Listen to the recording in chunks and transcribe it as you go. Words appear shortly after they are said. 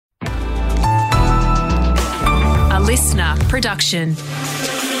listener production.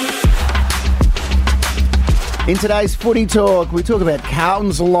 In today's Footy Talk, we talk about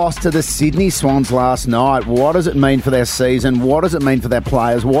Carlton's loss to the Sydney Swans last night. What does it mean for their season? What does it mean for their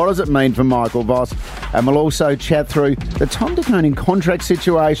players? What does it mean for Michael Voss? And we'll also chat through the Tom De Koning contract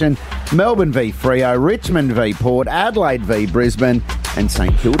situation, Melbourne v Freo, Richmond v Port, Adelaide v Brisbane, and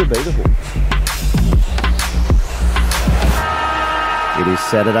St Kilda v the Hawks. It is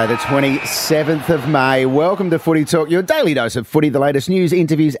Saturday the 27th of May. Welcome to Footy Talk, your daily dose of footy, the latest news,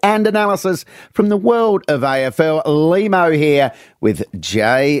 interviews and analysis from the world of AFL. Limo here with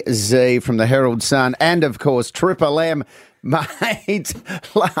Jay-Z from the Herald Sun and, of course, Triple M. Mate,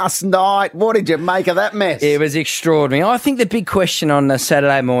 last night, what did you make of that mess? It was extraordinary. I think the big question on a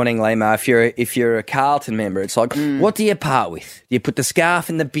Saturday morning, Limo, if you're a Carlton member, it's like, what do you part with? Do you put the scarf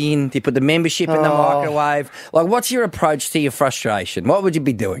in the bin? Do you put the membership in the microwave? Like, what's your approach to your frustration? What would you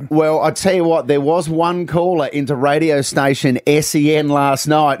be doing? Well, I tell you what, there was one caller into radio station SEN last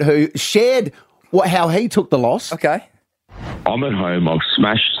night who shared how he took the loss. Okay. I'm at home. I've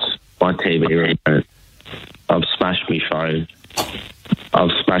smashed my TV remote. I've smashed my phone. I've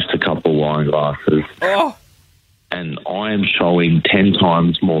smashed a couple of wine glasses. Oh. And I am showing 10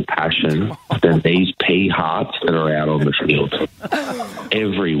 times more passion than these pea hearts that are out on the field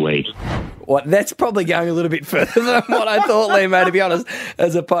every week. Well, that's probably going a little bit further than what I thought, Limo, to be honest,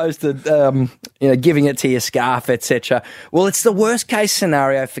 as opposed to giving it to your scarf, etc. Well, it's the worst case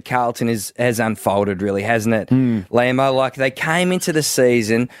scenario for Carlton has unfolded, really, hasn't it, Limo? Like, they came into the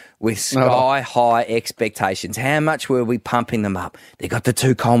season with sky-high expectations. How much were we pumping them up? They got the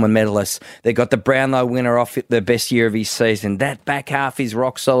 2 Coleman medalists. They got the Brownlow winner off the best year of his season. That back half is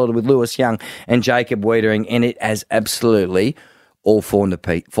rock solid with Lewis Young and Jacob Wiedering, and it has absolutely all fallen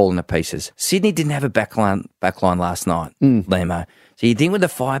to pieces. Sydney didn't have a backline last night, Lemo. So you think with the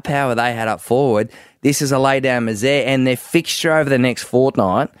firepower they had up forward, this is a lay-down misère, and their fixture over the next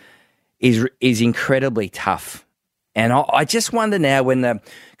fortnight is incredibly tough. And I just wonder now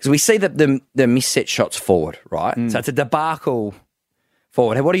because we see that the misset shots forward, right? So it's a debacle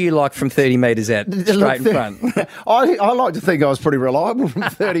forward. What do you like from 30 metres out, straight in front? I like to think I was pretty reliable from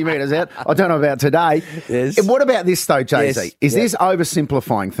 30 metres out. I don't know about today. Yes. What about this, though, Jay-Z? Yes. Is this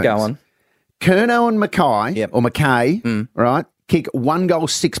oversimplifying things? Go on. Curnow and McKay, right, kick 1 goal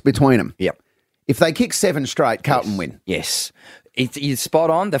 6 between them. Yep. If they kick 7 straight, Carlton win. Yes. You're spot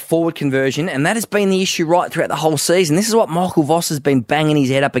on, the forward conversion, and that has been the issue right throughout the whole season. This is what Michael Voss has been banging his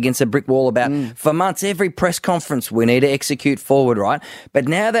head up against a brick wall about for months. Every press conference, we need to execute forward, right? But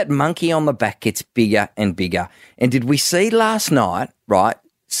now that monkey on the back gets bigger and bigger. And did we see last night, right,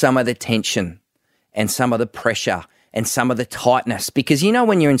 some of the tension and some of the pressure and some of the tightness? Because you know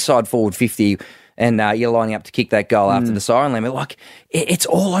when you're inside forward 50 and you're lining up to kick that goal after the siren limit, like it's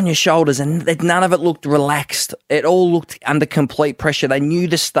all on your shoulders, and none of it looked relaxed. It all looked under complete pressure. They knew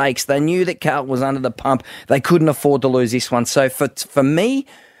the stakes. They knew that Carlton was under the pump. They couldn't afford to lose this one. So for me,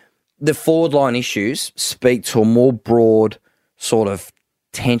 the forward line issues speak to a more broad sort of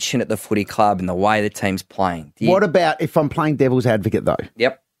tension at the footy club and the way the team's playing. What about if I'm playing devil's advocate, though?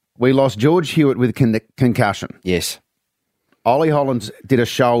 Yep. We lost George Hewitt with concussion. Yes. Ollie Hollands did a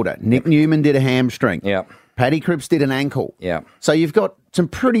shoulder. Nick Newman did a hamstring. Yeah. Paddy Cripps did an ankle. Yeah. So you've got some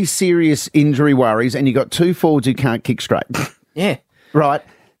pretty serious injury worries, and you've got 2 forwards who can't kick straight. Yeah. Right.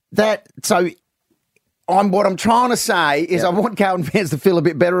 What I'm trying to say is I want Carlton fans to feel a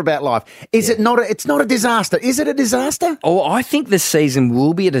bit better about life. It's not a disaster. Is it a disaster? Oh, I think this season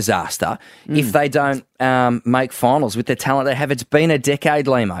will be a disaster if they don't make finals with the talent they have. It's been a decade,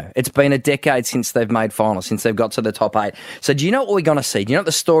 Lemo. It's been a decade since they've made finals, since they've got to the top 8. So do you know what we're going to see? Do you know what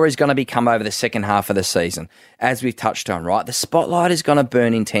the story is going to become over the second half of the season? As we've touched on, right? The spotlight is going to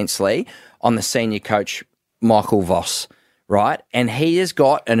burn intensely on the senior coach, Michael Voss. Right? And he has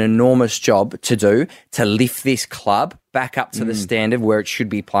got an enormous job to do to lift this club back up to the standard where it should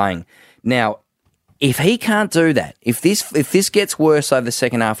be playing. Now, if he can't do that, if this gets worse over the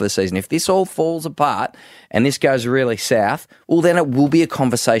second half of the season, if this all falls apart and this goes really south, well, then it will be a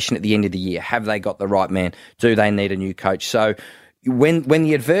conversation at the end of the year. Have they got the right man? Do they need a new coach? So when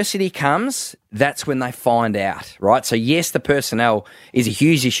the adversity comes, that's when they find out, right? So, yes, the personnel is a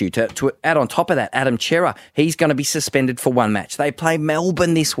huge issue. To add on top of that, Adam Chera, he's going to be suspended for 1 match. They play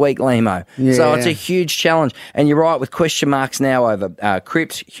Melbourne this week, Lemo. Yeah. So it's a huge challenge. And you're right, with question marks now over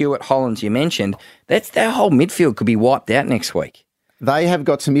Cripps, Hewitt, Hollands, you mentioned, their whole midfield could be wiped out next week. They have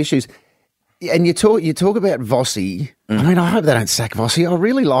got some issues. And you talk about Vossi. I mean, I hope they don't sack Vossi. I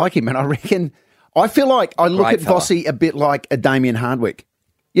really like him, and I feel like I look at Vossi a bit like a Damien Hardwick.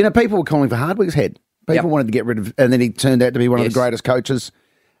 You know, people were calling for Hardwick's head. People wanted to get rid of, and then he turned out to be one of the greatest coaches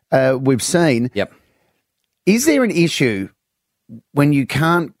we've seen. Yep. Is there an issue when you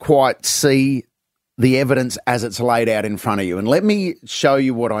can't quite see the evidence as it's laid out in front of you? And let me show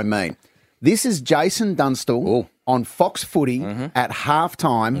you what I mean. This is Jason Dunstall on Fox Footy at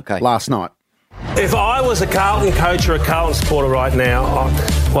halftime last night. If I was a Carlton coach or a Carlton supporter right now,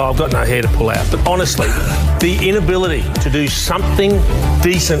 I've got no hair to pull out. But honestly, the inability to do something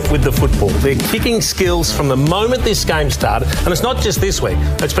decent with the football, their kicking skills from the moment this game started, and it's not just this week,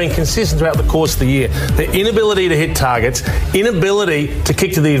 it's been consistent throughout the course of the year, their inability to hit targets, inability to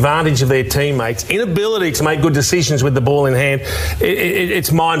kick to the advantage of their teammates, inability to make good decisions with the ball in hand,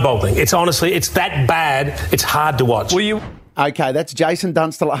 it's mind-boggling. It's honestly, it's that bad, it's hard to watch. Okay, that's Jason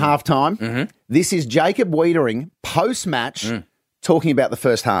Dunstall at halftime. This is Jacob Wiedering post-match talking about the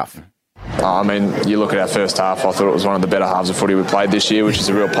first half. I mean, you look at our first half, I thought it was one of the better halves of footy we played this year, which is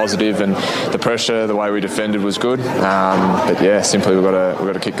a real positive, and the pressure, the way we defended was good. But yeah, simply we've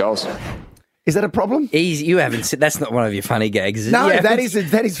got to kick goals. Is that a problem? You haven't said that's not one of your funny gags. No, that is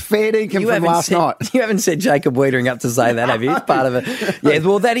fair dinkum from last night. You haven't said Jacob Wiedering up to say that, have you? It's part of it. Yeah,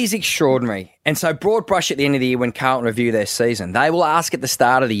 well, that is extraordinary. And so, broad brush at the end of the year when Carlton review their season, they will ask at the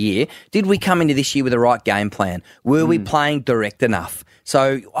start of the year, did we come into this year with the right game plan? Were we playing direct enough?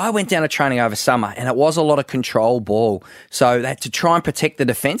 So I went down to training over summer and it was a lot of control ball. So they had to try and protect the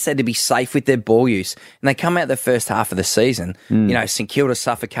defence. They had to be safe with their ball use. And they come out the first half of the season, St Kilda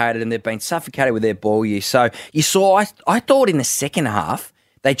suffocated and they've been suffocated with their ball use. So you saw, I thought in the second half,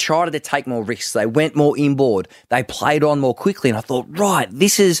 they tried to take more risks. They went more inboard. They played on more quickly. And I thought, right,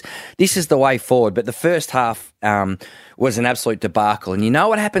 this is the way forward. But the first half was an absolute debacle. And you know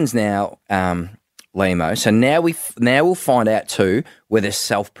what happens now, Limo? So now we'll find out too whether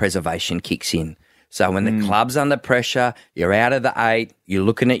self-preservation kicks in. So when the club's under pressure, you're out of the 8, you're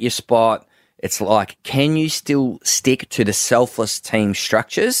looking at your spot, it's like, can you still stick to the selfless team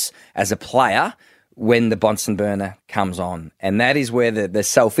structures as a player when the Bunsen burner comes on? And that is where the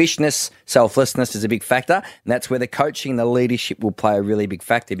selfishness, selflessness is a big factor. And that's where the coaching, the leadership will play a really big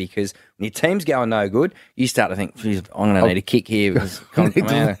factor, because when your team's going no good, you start to think, geez, I'm going to need a kick here.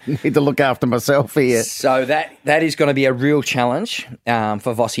 Need to look after myself here. So that is going to be a real challenge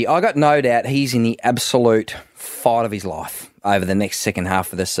for Vossi. I got no doubt he's in the absolute fight of his life over the next second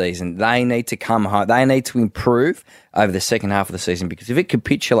half of the season. They need to come home. They need to improve over the second half of the season, because if it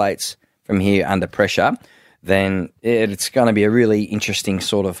capitulates from here under pressure, then it's going to be a really interesting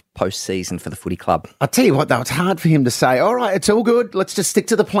sort of post-season for the footy club. I'll tell you what, though, it's hard for him to say, all right, it's all good, let's just stick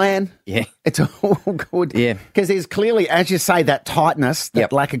to the plan. Yeah. It's all good. Yeah. Because there's clearly, as you say, that tightness,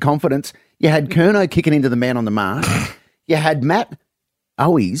 that lack of confidence. You had Curnow kicking into the man on the mark. You had Matt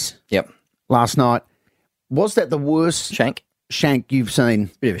Owies last night. Was that the worst shank you've seen?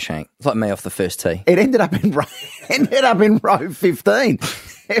 Bit of a shank. It's like me off the first tee. It ended up in row 15.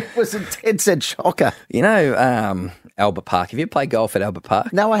 It was a dead-set shocker. You know, Albert Park. Have you played golf at Albert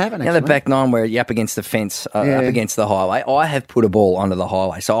Park? No, I haven't, actually. You know the back nine where you're up against the fence, up against the highway? I have put a ball onto the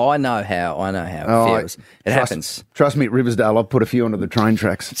highway, so I know how it feels. It happens. Trust me, at Riversdale, I've put a few onto the train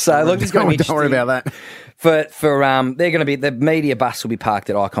tracks. So, look, it's going to be Don't worry about that. They're going to be, the media bus will be parked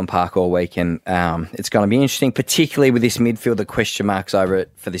at Icon Park all week, and it's going to be interesting, particularly with this midfield, the question marks over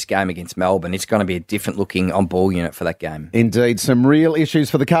it for this game against Melbourne. It's going to be a different looking on-ball unit for that game. Indeed, some real issues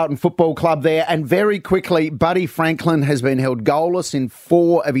for the Carlton Football Club there. And very quickly, Buddy Franklin has been held goalless in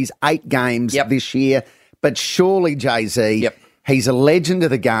 4 of his 8 games this year. But surely, Jay-Z, he's a legend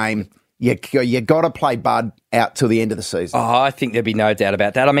of the game. You got to play Bud out till the end of the season. Oh, I think there'd be no doubt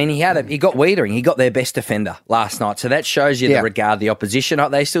about that. I mean, he got Wiedering. He got their best defender last night. So that shows you the regard the opposition.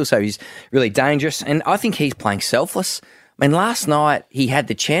 They still say he's really dangerous. And I think he's playing selfless. I mean, last night he had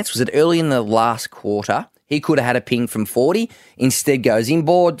the chance. Was it early in the last quarter? He could have had a ping from 40. Instead goes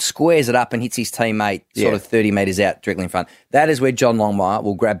inboard, squares it up and hits his teammate sort of 30 metres out directly in front. That is where John Longmire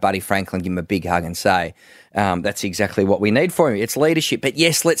will grab Buddy Franklin, give him a big hug and say, that's exactly what we need for him. It's leadership. But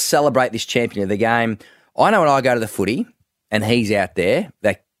yes, let's celebrate this champion of the game. I know when I go to the footy and he's out there,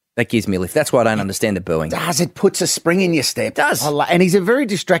 that gives me a lift. That's why I don't understand the booing. It puts a spring in your step. It does. And he's a very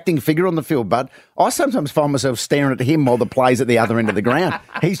distracting figure on the field, but I sometimes find myself staring at him while the play's at the other end of the ground.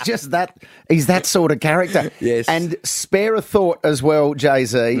 He's that sort of character. Yes. And spare a thought as well,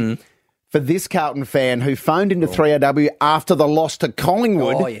 Jay-Z, for this Carlton fan who phoned into 3AW after the loss to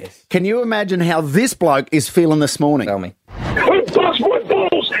Collingwood. Oh, yes. Can you imagine how this bloke is feeling this morning? Tell me. We bust wood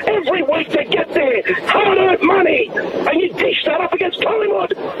balls every week to get there. Hard-earned money. And you dish that up against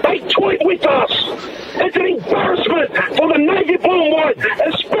Collingwood. They toyed with us. It's an embarrassment for the navy blue and white,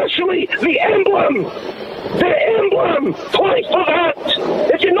 especially the emblem. The emblem. Play for that.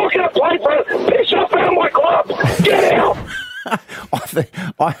 If you're not going to play for it, piss off out my club. Get out.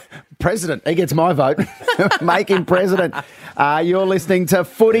 President, he gets my vote. Make him president. You're listening to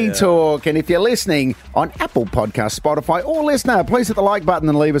Footy Talk, and if you're listening on Apple Podcasts, Spotify, or Listener, please hit the like button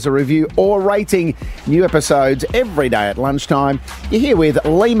and leave us a review or rating. New episodes every day at lunchtime. You're here with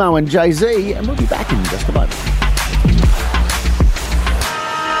Limo and Jay-Z, and we'll be back in just a moment.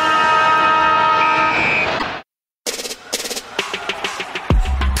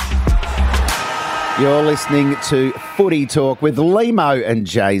 You're listening to Footy Talk with Limo and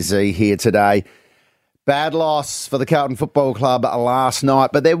Jay-Z here today. Bad loss for the Carlton Football Club last night,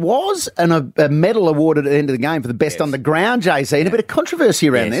 but there was a medal awarded at the end of the game for the best on the ground, Jay-Z, and a bit of controversy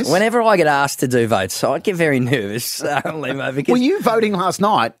around this. Whenever I get asked to do votes, I get very nervous, Limo. Because were you voting last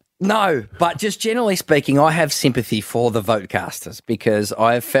night? No, but just generally speaking, I have sympathy for the votecasters because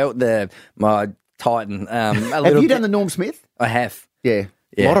I have felt my Titan a little bit. Have you done the Norm Smith? I have. Yeah.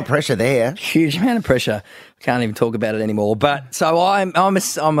 A lot of pressure there. Huge amount of pressure. Can't even talk about it anymore. But so I'm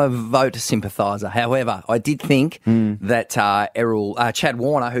a vote sympathiser. However, I did think that Chad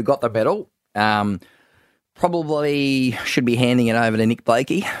Warner, who got the medal, probably should be handing it over to Nick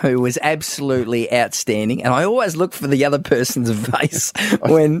Blakey, who was absolutely outstanding. And I always look for the other person's face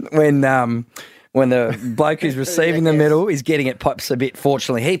when the bloke who's receiving the medal is getting it pops a bit.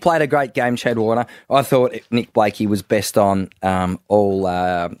 Fortunately, he played a great game, Chad Warner. I thought Nick Blakey was best on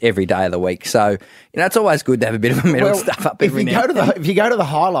every day of the week. So, it's always good to have a bit of a medal stuff up every now and then. If you go to the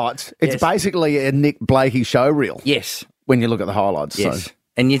highlights, it's basically a Nick Blakey show reel. Yes. When you look at the highlights. Yes. So.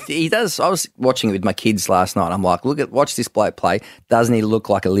 And he does. I was watching it with my kids last night. I'm like, watch this bloke play. Doesn't he look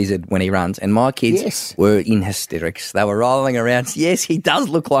like a lizard when he runs? And my kids were in hysterics. They were rolling around. Yes, he does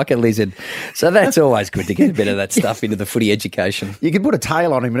look like a lizard. So that's always good to get a bit of that stuff into the footy education. You could put a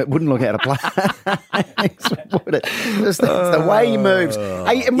tail on him and it wouldn't look out of place. It's the way he moves.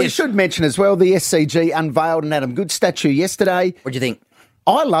 Hey, and we should mention as well, the SCG unveiled an Adam Good statue yesterday. What do you think?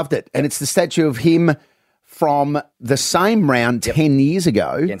 I loved it. And it's the statue of him from the same round 10 years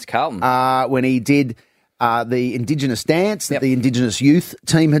ago. Against Carlton. When he did the Indigenous dance that the Indigenous youth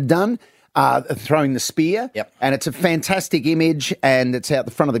team had done, throwing the spear. Yep. And it's a fantastic image, and it's out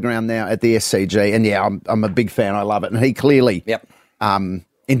the front of the ground now at the SCG. And, I'm a big fan. I love it. And he clearly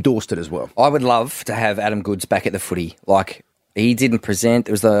endorsed it as well. I would love to have Adam Goods back at the footy. Like, he didn't present.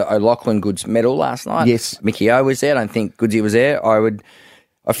 It was the O'Loughlin Goods medal last night. Yes. Mickey O was there. I don't think Goodsy was there.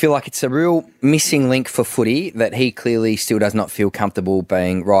 I feel like it's a real missing link for footy that he clearly still does not feel comfortable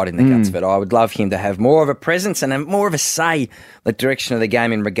being right in the guts of it. I would love him to have more of a presence and more of a say the direction of the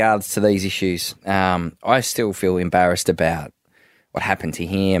game in regards to these issues. I still feel embarrassed about what happened to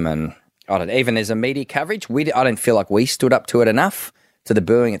him, and even as a media coverage, I don't feel like we stood up to it enough, to the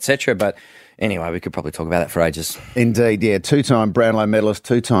booing, etc. But anyway, we could probably talk about that for ages. Indeed, yeah. 2-time Brownlow medalist,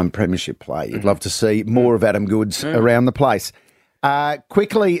 2-time premiership player. You'd love to see more of Adam Goods around the place.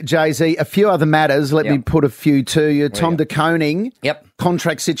 Quickly, Jay-Z, a few other matters. Let me put a few to you. Tom de Koning,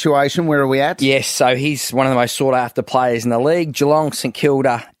 contract situation, where are we at? Yes, so he's one of the most sought-after players in the league. Geelong, St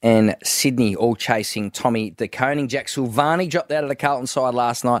Kilda and Sydney all chasing Tommy de Koning. Jack Silvani dropped out of the Carlton side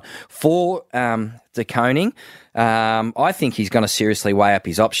last night for de Koning. I think he's going to seriously weigh up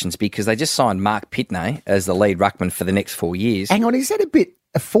his options because they just signed Mark Pitney as the lead ruckman for the next 4 years. Hang on, is that a bit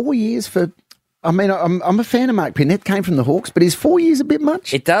 4 years for... I mean, I'm a fan of Mark Pinnett, came from the Hawks, but is 4 years a bit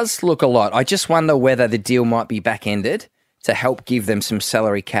much? It does look a lot. I just wonder whether the deal might be back-ended to help give them some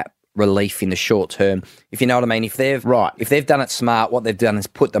salary cap relief in the short term, if you know what I mean. If they've done it smart, what they've done is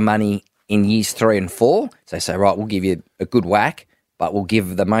put the money in years 3 and 4. So they say, right, we'll give you a good whack, but we'll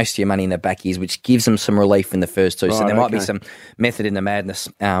give the most of your money in the back years, which gives them some relief in the first two. Right, so there might be some method in the madness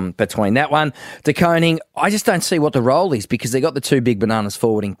between that one. De Koning, I just don't see what the role is because they got the two big bananas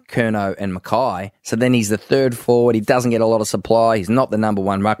forward in Curnow and Mackay. So then he's the third forward. He doesn't get a lot of supply. He's not the number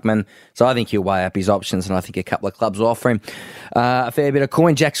one ruckman. So I think he'll weigh up his options, and I think a couple of clubs will offer him a fair bit of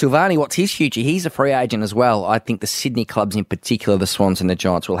coin. Jack Silvani, what's his future? He's a free agent as well. I think the Sydney clubs in particular, the Swans and the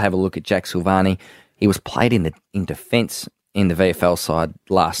Giants, will have a look at Jack Silvani. He was played in defence in the VFL side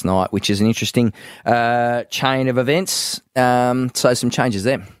last night, which is an interesting chain of events. So some changes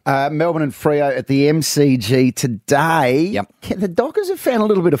there. Melbourne and Freo at the MCG today. Yep. The Dockers have found a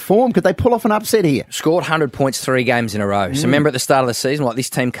little bit of form. Could they pull off an upset here? Scored 100 points 3 games in a row. So remember at the start of the season, this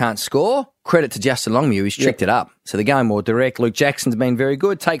team can't score? Credit to Justin Longmuir, he's tricked it up. So they're going more direct. Luke Jackson's been very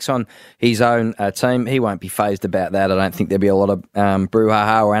good, takes on his own team. He won't be phased about that. I don't think there'll be a lot of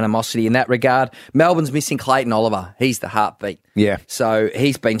brouhaha or animosity in that regard. Melbourne's missing Clayton Oliver. He's the heartbeat. Yeah. So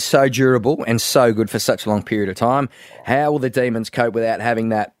he's been so durable and so good for such a long period of time. How will the Demons cope without having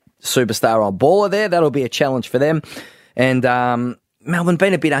that superstar on baller there? That'll be a challenge for them. And Melbourne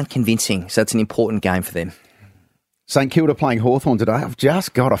been a bit unconvincing, so it's an important game for them. St Kilda playing Hawthorn today. I've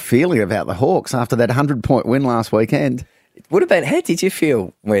just got a feeling about the Hawks after that 100-point win last weekend. What about, how did you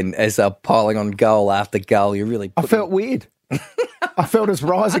feel when, as they're piling on goal after goal, you really... I felt weird. I felt us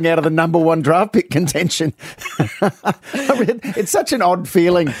rising out of the number one draft pick contention. It's such an odd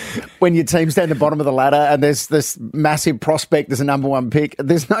feeling when your team's down the bottom of the ladder and there's this massive prospect as a number one pick.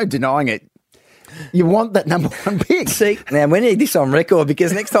 There's no denying it. You want that number one pick. See, now we need this on record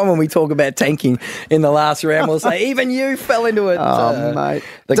because next time when we talk about tanking in the last round, we'll say, even you fell into it. Oh, mate.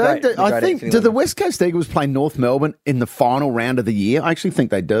 I think, do the West Coast Eagles play North Melbourne in the final round of the year? I actually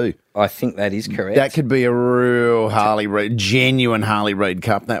think they do. I think that is correct. That could be a real Harley Reid, genuine Harley Reid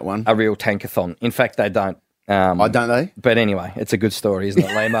Cup, that one. A real tankathon. In fact, they don't. Don't they? But anyway, it's a good story, isn't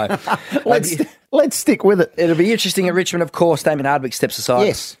it, Lamo? Let's stick with it. It'll be interesting at Richmond, of course. Damien Hardwick steps aside.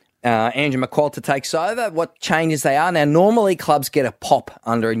 Yes. Andrew McQualter takes over. What changes they are. Now, normally clubs get a pop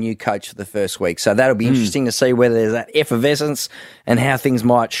under a new coach for the first week. So that'll be interesting to see whether there's that effervescence and how things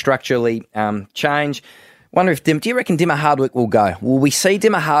might structurally change. Wonder if do you reckon Dimmer Hardwick will go? Will we see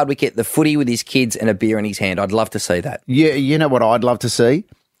Dimmer Hardwick at the footy with his kids and a beer in his hand? I'd love to see that. Yeah, you know what I'd love to see?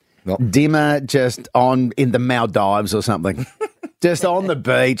 What? Dimmer just in the Maldives or something. Just on the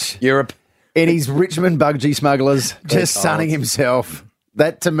beach. Europe. In his Richmond Bugsy Smugglers, just sunning himself.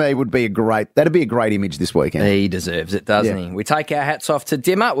 That, to me, that'd be a great image this weekend. He deserves it, doesn't he? We take our hats off to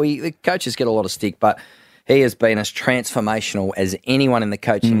Dimmer. The coaches get a lot of stick, but he has been as transformational as anyone in the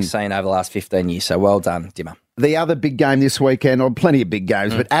coaching scene over the last 15 years. So well done, Dimmer. The other big game this weekend, or plenty of big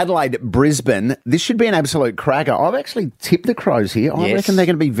games, but Adelaide-Brisbane, this should be an absolute cracker. I've actually tipped the Crows here. I reckon they're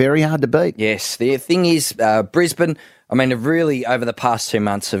going to be very hard to beat. Yes, the thing is, Brisbane, I mean, have really, over the past 2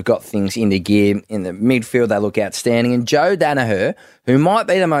 months, have got things into gear. In the midfield, they look outstanding. And Joe Danaher, who might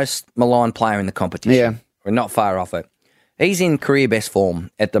be the most maligned player in the competition, we're not far off it. He's in career best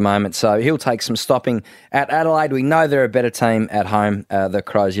form at the moment, so he'll take some stopping at Adelaide. We know they're a better team at home, the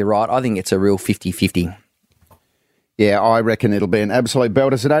Crows. You're right. I think it's a real 50-50. Yeah, I reckon it'll be an absolute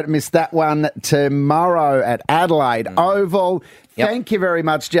belter. So don't miss that one tomorrow at Adelaide Oval. Yep. Thank you very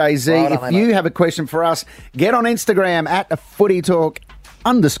much, Jay-Z. If you have a question for us, get on Instagram at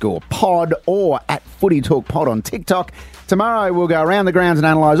 @FootyTalk_pod or at FootyTalkPod on TikTok. Tomorrow we'll go around the grounds and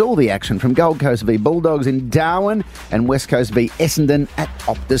analyse all the action from Gold Coast v Bulldogs in Darwin and West Coast v Essendon at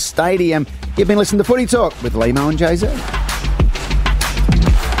Optus Stadium. You've been listening to Footy Talk with Limo and Jay-Z.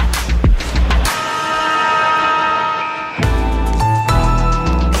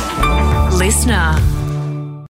 Listener.